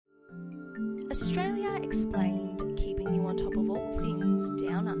Australia Explained, keeping you on top of all things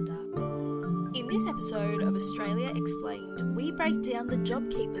down under. In this episode of Australia Explained, we break down the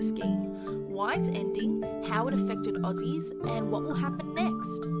JobKeeper scheme, why it's ending, how it affected Aussies, and what will happen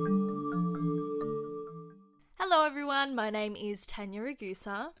next. Hello everyone, my name is Tanya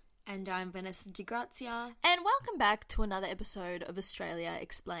Ragusa. And I'm Vanessa Di Grazia. And welcome back to another episode of Australia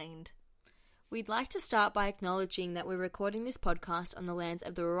Explained. We'd like to start by acknowledging that we're recording this podcast on the lands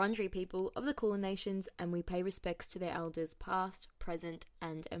of the Wurundjeri people of the Kulin Nations, and we pay respects to their elders past, present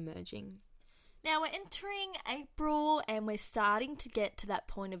and emerging. Now we're entering April and we're starting to get to that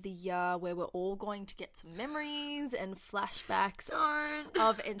point of the year where we're all going to get some memories and flashbacks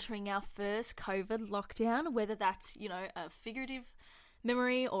of entering our first COVID lockdown, whether that's, a figurative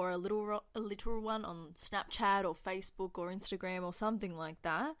memory or a literal one on Snapchat or Facebook or Instagram or something like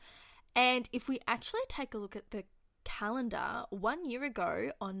that. And if we actually take a look at the calendar, 1 year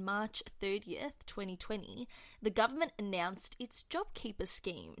ago on March 30th, 2020, the government announced its JobKeeper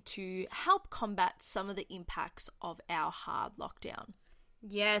scheme to help combat some of the impacts of our hard lockdown.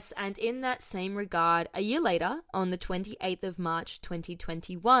 Yes, and in that same regard, a year later, on the 28th of March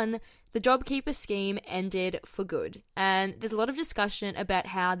 2021, the JobKeeper scheme ended for good. And there's a lot of discussion about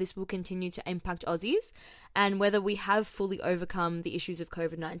how this will continue to impact Aussies and whether we have fully overcome the issues of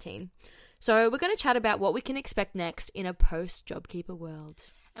COVID-19. So we're going to chat about what we can expect next in a post-JobKeeper world.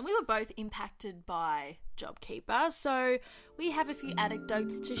 And we were both impacted by JobKeeper, so we have a few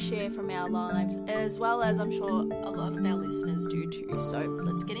anecdotes to share from our lives, as well as I'm sure a lot of our listeners do too. So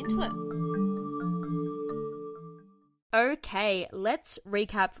let's get into it. Okay, let's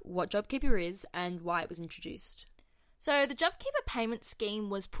recap what JobKeeper is and why it was introduced. So the JobKeeper payment scheme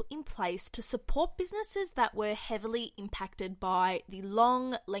was put in place to support businesses that were heavily impacted by the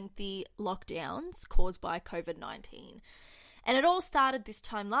long, lengthy lockdowns caused by COVID-19. And it all started this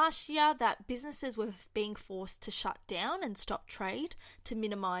time last year that businesses were being forced to shut down and stop trade to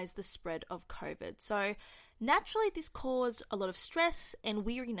minimise the spread of COVID. So naturally, this caused a lot of stress and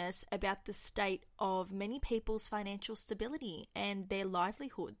weariness about the state of many people's financial stability and their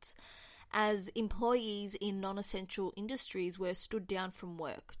livelihoods, as employees in non-essential industries were stood down from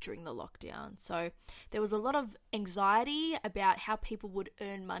work during the lockdown. So there was a lot of anxiety about how people would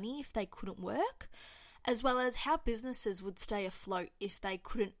earn money if they couldn't work, as well as how businesses would stay afloat if they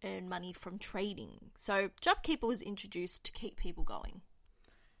couldn't earn money from trading. So JobKeeper was introduced to keep people going.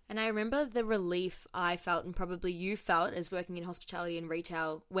 And I remember the relief I felt, and probably you felt as working in hospitality and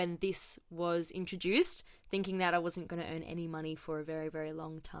retail when this was introduced, thinking that I wasn't going to earn any money for a very, very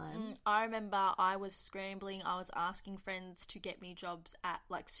long time. I remember I was scrambling. I was asking friends to get me jobs at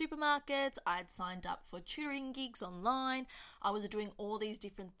supermarkets. I had signed up for tutoring gigs online. I was doing all these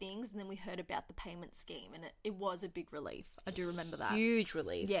different things, and then we heard about the payment scheme, and it was a big relief. I do remember that. Huge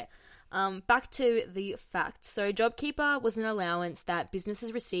relief. Yeah. Back to the facts. So JobKeeper was an allowance that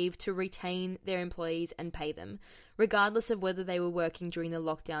businesses received to retain their employees and pay them, regardless of whether they were working during the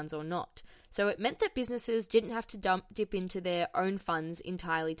lockdowns or not. So it meant that businesses didn't have to dip into their own funds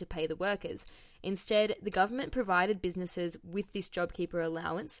entirely to pay the workers. Instead, the government provided businesses with this JobKeeper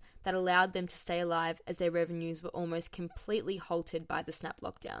allowance that allowed them to stay alive as their revenues were almost completely halted by the snap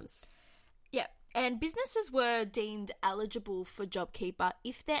lockdowns. Yeah. And businesses were deemed eligible for JobKeeper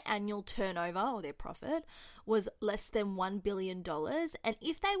if their annual turnover or their profit was less than $1 billion, and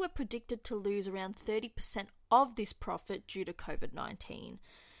if they were predicted to lose around 30% of this profit due to COVID-19.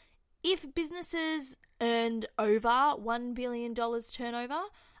 If businesses earned over $1 billion turnover,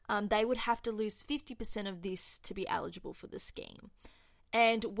 they would have to lose 50% of this to be eligible for the scheme.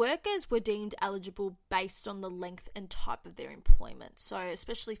 And workers were deemed eligible based on the length and type of their employment. So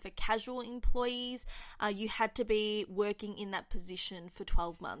especially for casual employees, you had to be working in that position for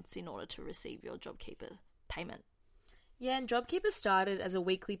 12 months in order to receive your JobKeeper payment. Yeah, and JobKeeper started as a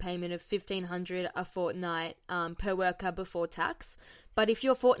weekly payment of $1,500 a fortnight per worker before tax. But if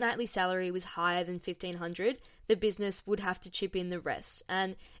your fortnightly salary was higher than $1,500, the business would have to chip in the rest.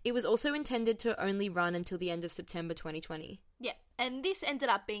 And it was also intended to only run until the end of September 2020. Yeah, and this ended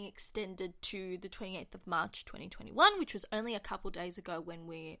up being extended to the 28th of March 2021, which was only a couple days ago when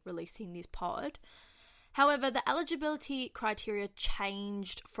we're releasing this pod. However, the eligibility criteria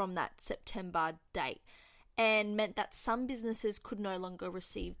changed from that September date and meant that some businesses could no longer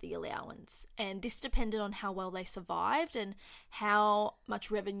receive the allowance. And this depended on how well they survived and how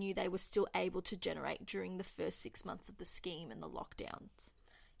much revenue they were still able to generate during the first 6 months of the scheme and the lockdowns.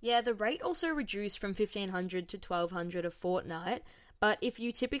 Yeah, the rate also reduced from $1,500 to $1,200 a fortnight, but if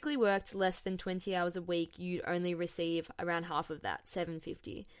you typically worked less than 20 hours a week, you'd only receive around half of that,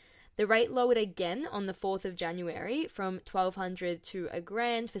 $750. The rate lowered again on the 4th of January from $1,200 to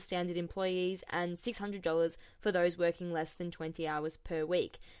 $1,000 for standard employees and $600 for those working less than 20 hours per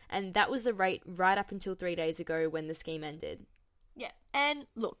week. And that was the rate right up until 3 days ago when the scheme ended. Yeah, and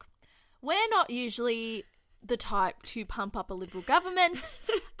look, we're not usually the type to pump up a Liberal government.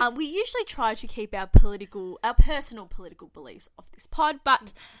 We usually try to keep our personal political beliefs off this pod,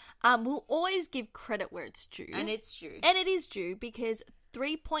 but we'll always give credit where it's due. And it's due. And it is due because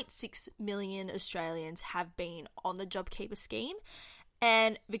 3.6 million Australians have been on the JobKeeper scheme,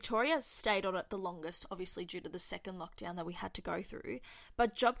 and Victoria stayed on it the longest, obviously due to the second lockdown that we had to go through.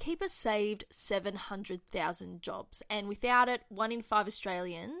 But JobKeeper saved 700,000 jobs, and without it, 1 in 5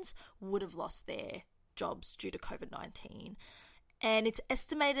 Australians would have lost their jobs due to COVID-19. And it's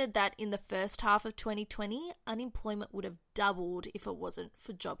estimated that in the first half of 2020, unemployment would have doubled if it wasn't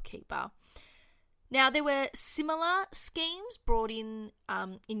for JobKeeper. Now, there were similar schemes brought in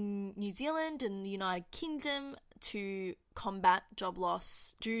New Zealand and the United Kingdom to combat job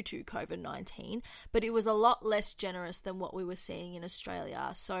loss due to COVID-19, but it was a lot less generous than what we were seeing in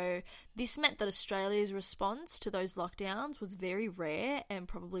Australia. So this meant that Australia's response to those lockdowns was very rare and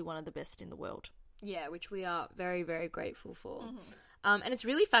probably one of the best in the world. Yeah, which we are very, very grateful for. And it's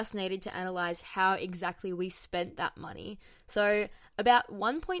really fascinating to analyse how exactly we spent that money. So about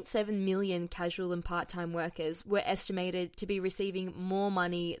 1.7 million casual and part-time workers were estimated to be receiving more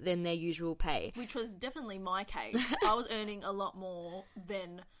money than their usual pay. Which was definitely my case. I was earning a lot more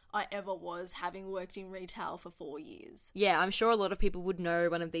than I ever was, having worked in retail for 4 years. Yeah, I'm sure a lot of people would know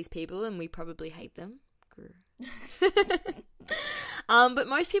one of these people and we probably hate them. But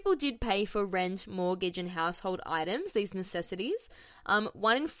most people did pay for rent, mortgage and household items, these necessities.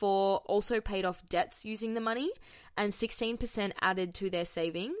 1 in 4 also paid off debts using the money, and 16% added to their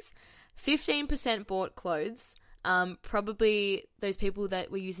savings. 15% bought clothes, probably those people that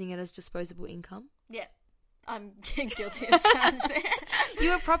were using it as disposable income. Yeah, I'm guilty as charged there.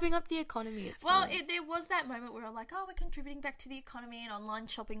 You were propping up the economy. It's well, there was that moment where I'm like, oh, we're contributing back to the economy, and online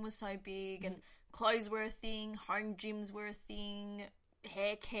shopping was so big, and clothes were a thing, home gyms were a thing,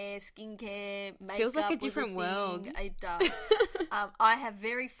 hair care, skincare, makeup feels like a was different world. It does. I have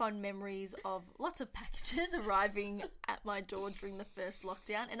very fond memories of lots of packages arriving at my door during the first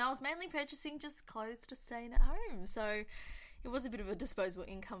lockdown, and I was mainly purchasing just clothes to stay in at home. So it was a bit of a disposable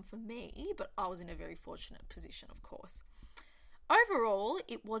income for me, but I was in a very fortunate position, of course. Overall,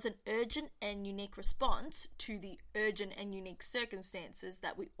 it was an urgent and unique response to the urgent and unique circumstances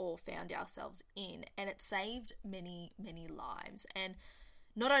that we all found ourselves in, and it saved many, many lives. And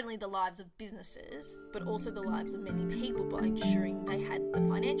not only the lives of businesses, but also the lives of many people by ensuring they had the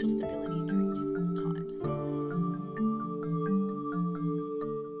financial stability during difficult times.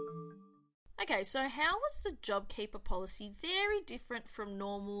 Okay, so how was the JobKeeper policy very different from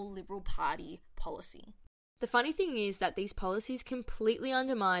normal Liberal Party policy? The funny thing is that these policies completely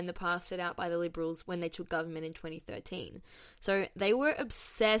undermine the path set out by the Liberals when they took government in 2013. So they were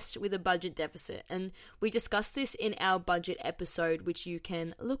obsessed with a budget deficit, and we discussed this in our budget episode, which you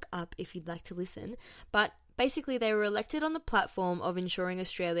can look up if you'd like to listen. But basically, they were elected on the platform of ensuring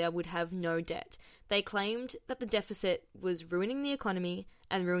Australia would have no debt. They claimed that the deficit was ruining the economy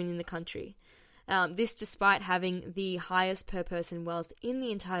and ruining the country. This despite having the highest per person wealth in the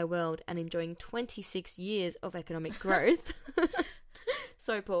entire world and enjoying 26 years of economic growth.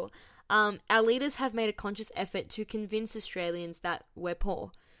 So poor. Our leaders have made a conscious effort to convince Australians that we're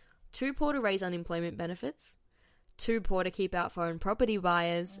poor. Too poor to raise unemployment benefits, too poor to keep out foreign property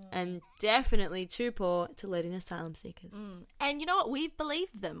buyers, and definitely too poor to let in asylum seekers. And you know what? We've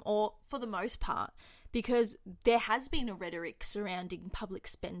believed them, or for the most part, because there has been a rhetoric surrounding public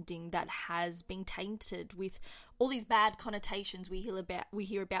spending that has been tainted with all these bad connotations we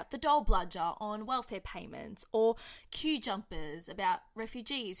hear about the dole bludger on welfare payments, or queue jumpers about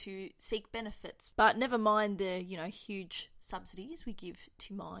refugees who seek benefits. But never mind the, huge subsidies we give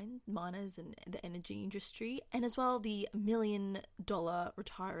to miners and the energy industry, and as well the $1 million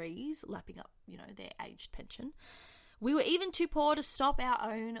retirees lapping up, their aged pension. We were even too poor to stop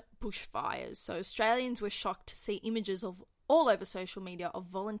our own bushfires, so Australians were shocked to see images of all over social media of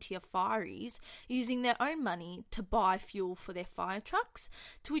volunteer fireys using their own money to buy fuel for their fire trucks,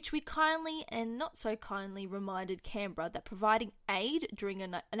 to which we kindly and not so kindly reminded Canberra that providing aid during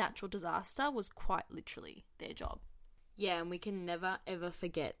a natural disaster was quite literally their job. Yeah, and we can never ever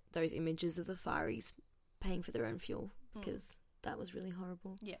forget those images of the fireys paying for their own fuel, because that was really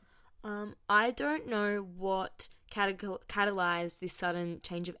horrible. Yeah. I don't know what catalyzed this sudden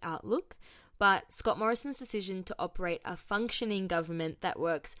change of outlook, But Scott Morrison's decision to operate a functioning government that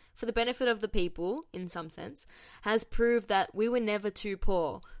works for the benefit of the people, in some sense, has proved that we were never too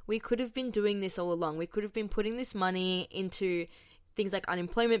poor. We could have been doing this all along. We could have been putting this money into things like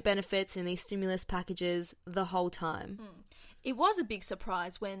unemployment benefits and these stimulus packages the whole time. It was a big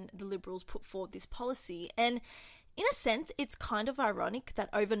surprise when the Liberals put forward this policy, and in a sense, it's kind of ironic that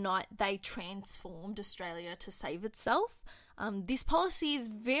overnight they transformed Australia to save itself. This policy is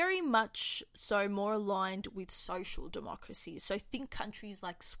very much so more aligned with social democracy. So think countries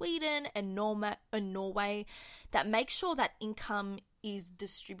like Sweden and Norway that make sure that income is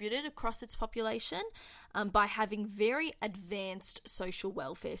distributed across its population by having very advanced social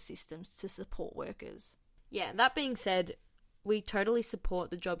welfare systems to support workers. Yeah, that being said, we totally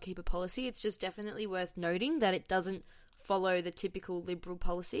support the JobKeeper policy. It's just definitely worth noting that it doesn't follow the typical Liberal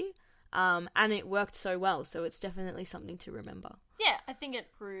policy. And it worked so well, so it's definitely something to remember. Yeah, I think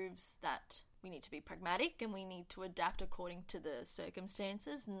it proves that we need to be pragmatic and we need to adapt according to the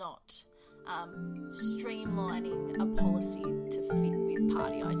circumstances, not streamlining a policy to fit with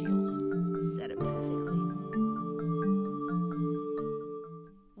party ideals. Said it perfectly.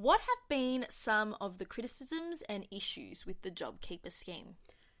 What have been some of the criticisms and issues with the JobKeeper scheme?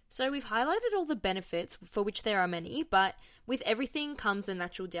 So we've highlighted all the benefits, for which there are many, but with everything comes a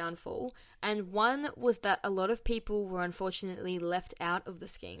natural downfall, and one was that a lot of people were unfortunately left out of the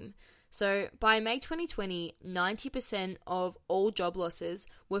scheme. So by May 2020, 90% of all job losses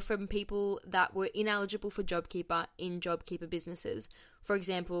were from people that were ineligible for JobKeeper in JobKeeper businesses. For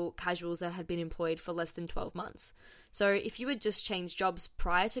example, casuals that had been employed for less than 12 months. So if you had just changed jobs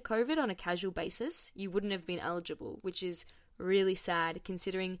prior to COVID on a casual basis, you wouldn't have been eligible, which is really sad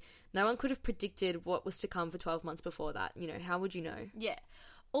considering no one could have predicted what was to come for 12 months before that. You know, how would you know? Yeah.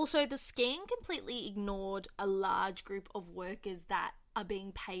 Also, the scheme completely ignored a large group of workers that are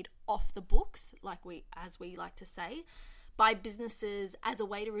being paid off the books, as we like to say, by businesses as a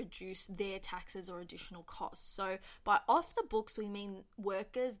way to reduce their taxes or additional costs. So by off the books, we mean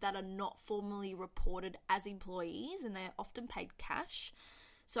workers that are not formally reported as employees and they're often paid cash.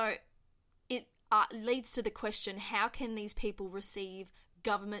 So it leads to the question, how can these people receive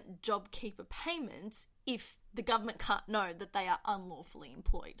government JobKeeper payments if the government can't know that they are unlawfully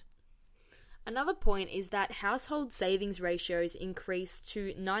employed? Another point is that household savings ratios increased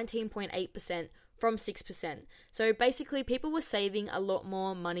to 19.8% from 6%. So basically people were saving a lot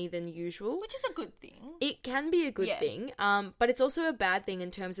more money than usual. Which is a good thing. It can be a good thing, but it's also a bad thing in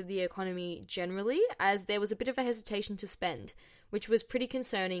terms of the economy generally, as there was a bit of a hesitation to spend, which was pretty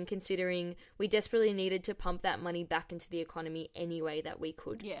concerning considering we desperately needed to pump that money back into the economy any way that we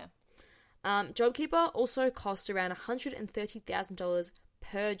could. Yeah. JobKeeper also cost around $130,000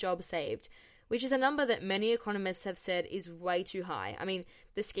 per job saved, which is a number that many economists have said is way too high. I mean,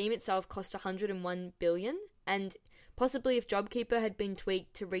 the scheme itself cost $101 billion, and possibly if JobKeeper had been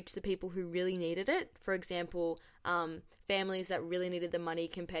tweaked to reach the people who really needed it, for example, families that really needed the money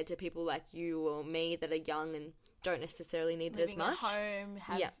compared to people like you or me that are young and don't necessarily need it as much. Living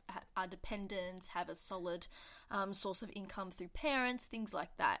at home, are dependents, have a solid source of income through parents, things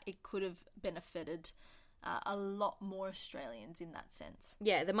like that. It could have benefited a lot more Australians in that sense.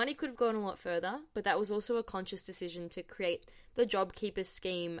 Yeah, the money could have gone a lot further, but that was also a conscious decision to create the JobKeeper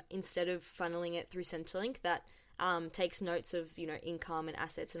scheme instead of funneling it through Centrelink that takes notes of, income and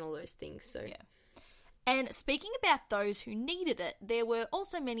assets and all those things. So yeah. And speaking about those who needed it, there were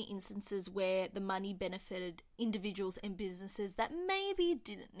also many instances where the money benefited individuals and businesses that maybe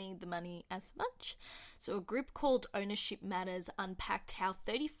didn't need the money as much. So a group called Ownership Matters unpacked how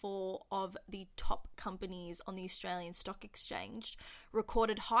 34 of the top companies on the Australian Stock Exchange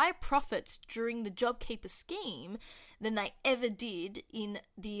recorded higher profits during the JobKeeper scheme than they ever did in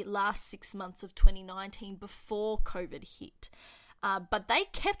the last 6 months of 2019 before COVID hit. But they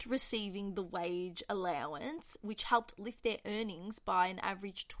kept receiving the wage allowance, which helped lift their earnings by an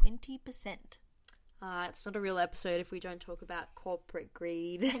average 20%. It's not a real episode if we don't talk about corporate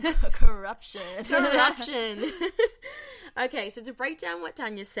greed. Corruption. Corruption. Okay, so to break down what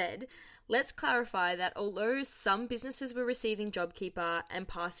Tanya said, let's clarify that although some businesses were receiving JobKeeper and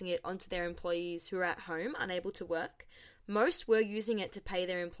passing it on to their employees who are at home, unable to work, most were using it to pay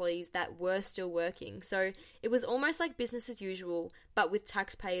their employees that were still working. So it was almost like business as usual, but with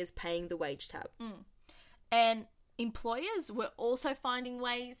taxpayers paying the wage tab. And employers were also finding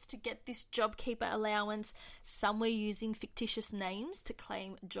ways to get this JobKeeper allowance. Some were using fictitious names to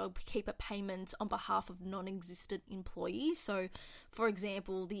claim JobKeeper payments on behalf of non-existent employees. So, for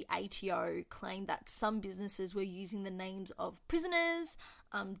example, the ATO claimed that some businesses were using the names of prisoners,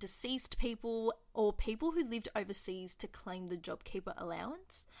 deceased people, or people who lived overseas to claim the JobKeeper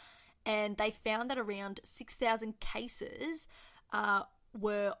allowance. and they found that around 6,000 cases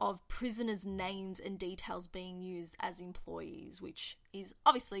were of prisoners' names and details being used as employees, which is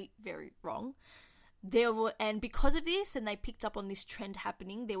obviously very wrong. And because of this, and they picked up on this trend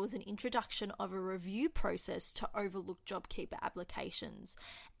happening, there was an introduction of a review process to overlook JobKeeper applications.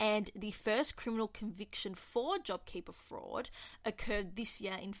 And the first criminal conviction for JobKeeper fraud occurred this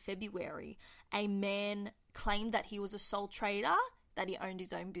year in February. A man claimed that he was a sole trader, that he owned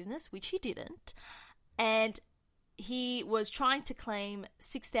his own business, which he didn't, and he was trying to claim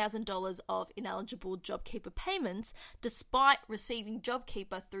 $6,000 of ineligible JobKeeper payments despite receiving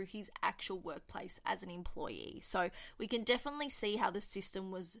JobKeeper through his actual workplace as an employee. So we can definitely see how the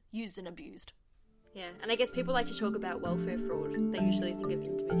system was used and abused. Yeah, and I guess people like to talk about welfare fraud. They usually think of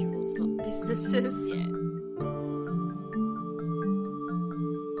individuals, not businesses. Yeah.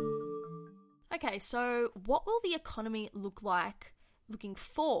 Okay, so what will the economy look like looking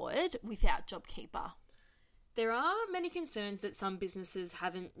forward without JobKeeper? There are many concerns that some businesses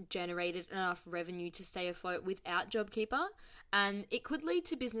haven't generated enough revenue to stay afloat without JobKeeper, and it could lead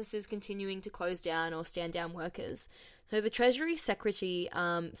to businesses continuing to close down or stand down workers. So the Treasury Secretary,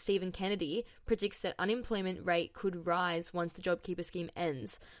 Stephen Kennedy, predicts that unemployment rate could rise once the JobKeeper scheme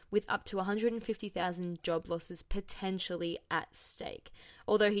ends, with up to 150,000 job losses potentially at stake.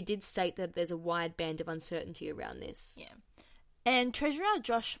 Although he did state that there's a wide band of uncertainty around this. Yeah. And Treasurer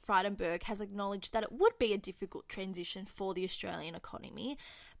Josh Frydenberg has acknowledged that it would be a difficult transition for the Australian economy,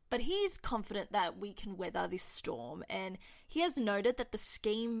 but he is confident that we can weather this storm, and he has noted that the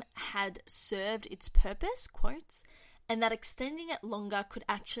scheme had served its purpose, quotes, and that extending it longer could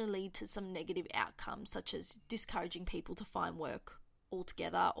actually lead to some negative outcomes, such as discouraging people to find work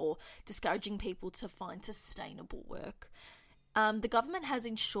altogether or discouraging people to find sustainable work. The government has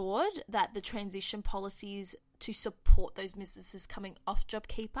ensured that the transition policies to support those businesses coming off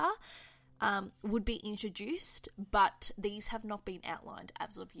JobKeeper would be introduced, but these have not been outlined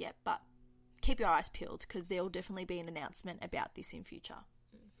as of yet. But keep your eyes peeled, because there will definitely be an announcement about this in future.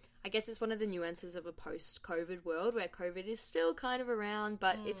 I guess it's one of the nuances of a post-COVID world where COVID is still kind of around,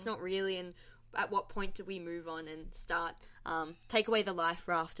 but it's not really. And at what point do we move on and start, take away the life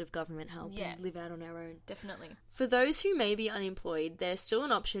raft of government help and live out on our own? Definitely. For those who may be unemployed, there's still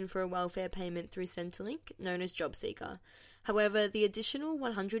an option for a welfare payment through Centrelink, known as JobSeeker. However, the additional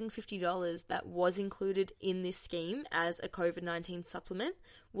 $150 that was included in this scheme as a COVID-19 supplement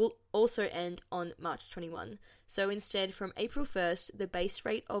will also end on March 21. So instead, from April 1st, the base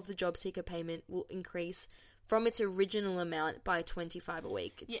rate of the JobSeeker payment will increase from its original amount by $25 a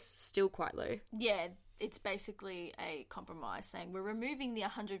week. It's still quite low. Yeah, it's basically a compromise saying we're removing the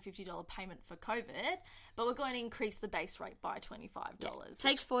 $150 payment for COVID, but we're going to increase the base rate by $25. Yeah.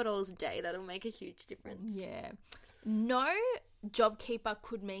 Take $4 a day. That'll make a huge difference. Yeah. No JobKeeper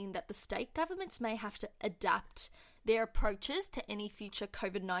could mean that the state governments may have to adapt their approaches to any future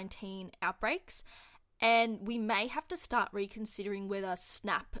COVID-19 outbreaks, and we may have to start reconsidering whether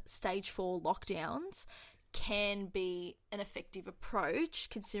snap stage 4 lockdowns can be an effective approach,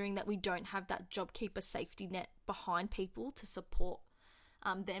 considering that we don't have that JobKeeper safety net behind people to support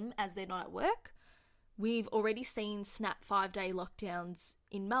them as they're not at work. We've already seen snap 5-day lockdowns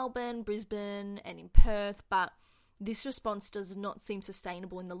in Melbourne, Brisbane, and in Perth, but this response does not seem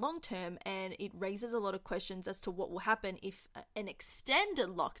sustainable in the long term, and it raises a lot of questions as to what will happen if an extended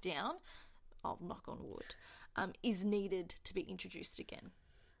lockdown, I'll knock on wood, is needed to be introduced again.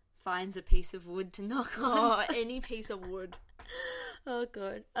 Finds a piece of wood to knock on. Oh, any piece of wood. Oh,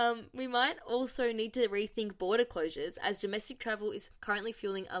 God. We might also need to rethink border closures, as domestic travel is currently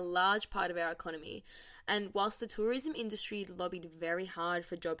fueling a large part of our economy. And whilst the tourism industry lobbied very hard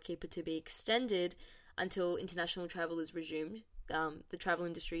for JobKeeper to be extended until international travel is resumed, the travel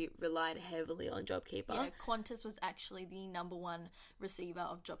industry relied heavily on JobKeeper. Yeah, Qantas was actually the number one receiver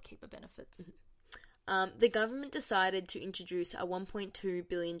of JobKeeper benefits. The government decided to introduce a $1.2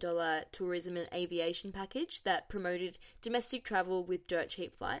 billion tourism and aviation package that promoted domestic travel with dirt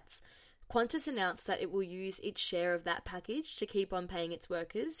cheap flights. Qantas announced that it will use its share of that package to keep on paying its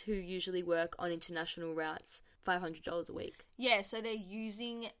workers, who usually work on international routes, $500 a week. Yeah, so they're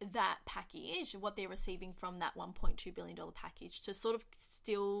using that package, what they're receiving from that $1.2 billion package, to sort of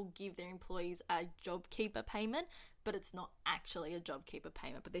still give their employees a JobKeeper payment, but it's not actually a JobKeeper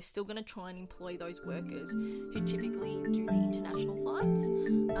payment. But they're still going to try and employ those workers who typically do the international flights,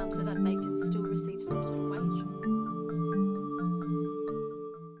 so that they can still receive some sort of wage.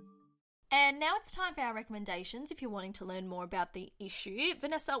 And now it's time for our recommendations if you're wanting to learn more about the issue.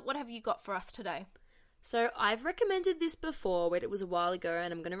 Vanessa, what have you got for us today? So I've recommended this before, but it was a while ago,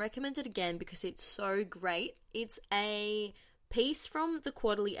 and I'm going to recommend it again because it's so great. It's a piece from the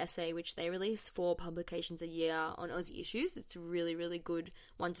Quarterly Essay, which they release 4 publications a year on Aussie issues. It's a really, really good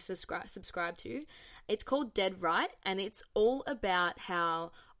one to subscribe to. It's called Dead Right, and it's all about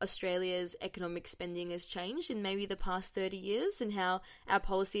how Australia's economic spending has changed in maybe the past 30 years and how our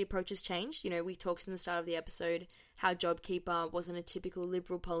policy approach has changed. You know, we talked in the start of the episode how JobKeeper wasn't a typical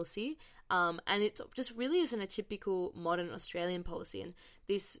Liberal policy, and it just really isn't a typical modern Australian policy. And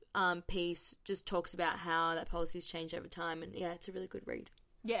this piece just talks about how that policy's changed over time, and yeah, it's a really good read.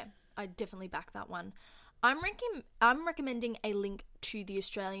 Yeah, I definitely back that one. I'm recommending a link to the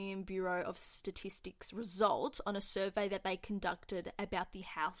Australian Bureau of Statistics results on a survey that they conducted about the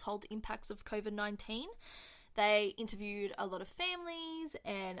household impacts of COVID-19. They interviewed a lot of families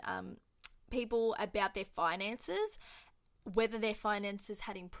and people about their finances, whether their finances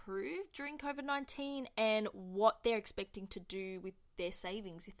had improved during COVID-19 and what they're expecting to do with their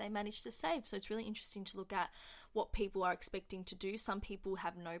savings if they manage to save. So it's really interesting to look at what people are expecting to do. Some people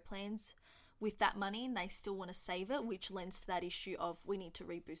have no plans with that money and they still want to save it, which lends to that issue of we need to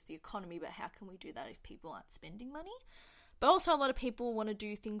reboost the economy, but how can we do that if people aren't spending money? But also a lot of people want to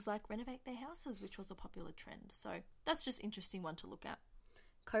do things like renovate their houses, which was a popular trend. So that's just an interesting one to look at.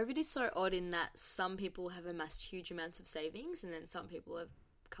 COVID is so odd in that some people have amassed huge amounts of savings and then some people have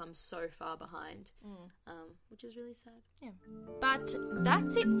come so far behind, which is really sad. Yeah. But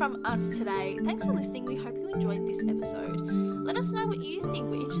that's it from us today. Thanks for listening. We hope you enjoyed this episode. Let us know what you think.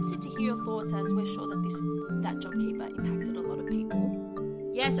 We're interested to hear your thoughts, as we're sure that JobKeeper impacted a lot of people.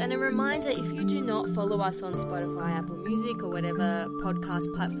 Yes, and a reminder, if you do not follow us on Spotify, Apple Music, or whatever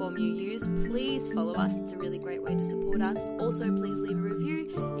podcast platform you use, please follow us. It's a really great way to support us. Also, please leave a review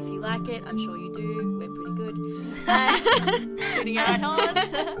if you like it. I'm sure you do. We're pretty good. Shooting our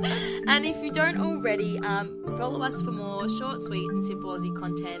hearts. And if you don't already, follow us for more short, sweet, and simple Aussie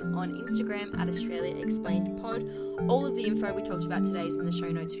content on Instagram at Australia Explained Pod. All of the info we talked about today is in the show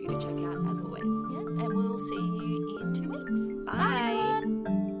notes for you to check out, as always. Yeah, and we'll see you in 2 weeks. Bye.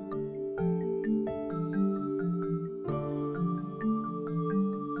 Bye.